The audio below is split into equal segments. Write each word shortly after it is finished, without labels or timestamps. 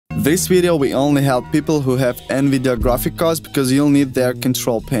This video will only help people who have NVIDIA graphic cards because you'll need their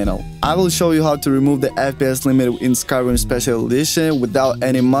control panel. I will show you how to remove the FPS limit in Skyrim Special Edition without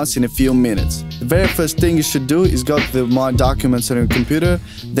any mods in a few minutes. The very first thing you should do is go to the mod documents on your computer,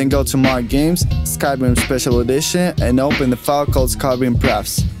 then go to mod games, Skyrim Special Edition, and open the file called Skyrim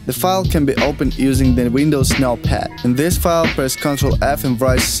Prefs. The file can be opened using the Windows Notepad. In this file, press Ctrl F and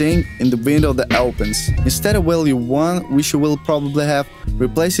write sync in the window that opens. Instead of value 1, which you will probably have,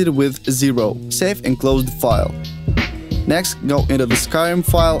 replace it with 0. Save and close the file. Next, go into the Skyrim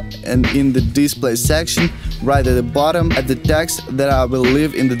file and in the display section, right at the bottom, add the text that I will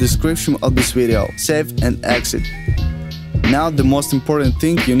leave in the description of this video. Save and exit. Now the most important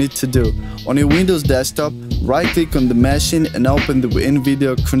thing you need to do. On your Windows desktop, right-click on the machine and open the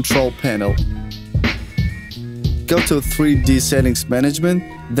NVIDIA control panel. Go to 3D Settings Management,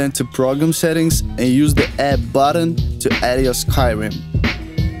 then to Program Settings and use the Add button to add your Skyrim.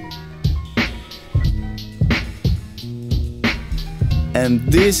 And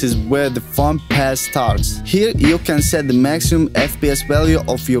this is where the fun part starts. Here you can set the maximum FPS value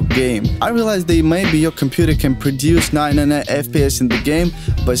of your game. I realize that maybe your computer can produce 99 FPS in the game,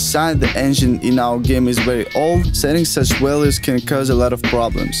 but since the engine in our game is very old, setting such values can cause a lot of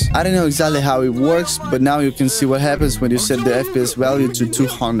problems. I don't know exactly how it works, but now you can see what happens when you set the FPS value to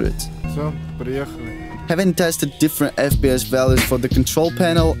 200. Все, приехали. Having tested different FPS values for the control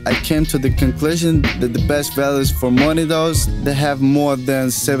panel, I came to the conclusion that the best values for monitors that have more than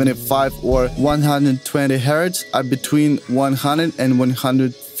 75 or 120 Hz are between 100 and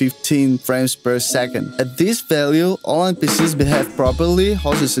 115 frames per second. At this value, all NPCs behave properly,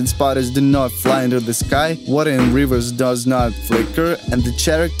 horses and spiders do not fly into the sky, water in rivers does not flicker, and the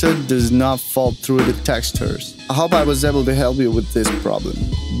character does not fall through the textures. I hope I was able to help you with this problem.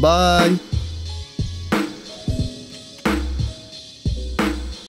 Bye!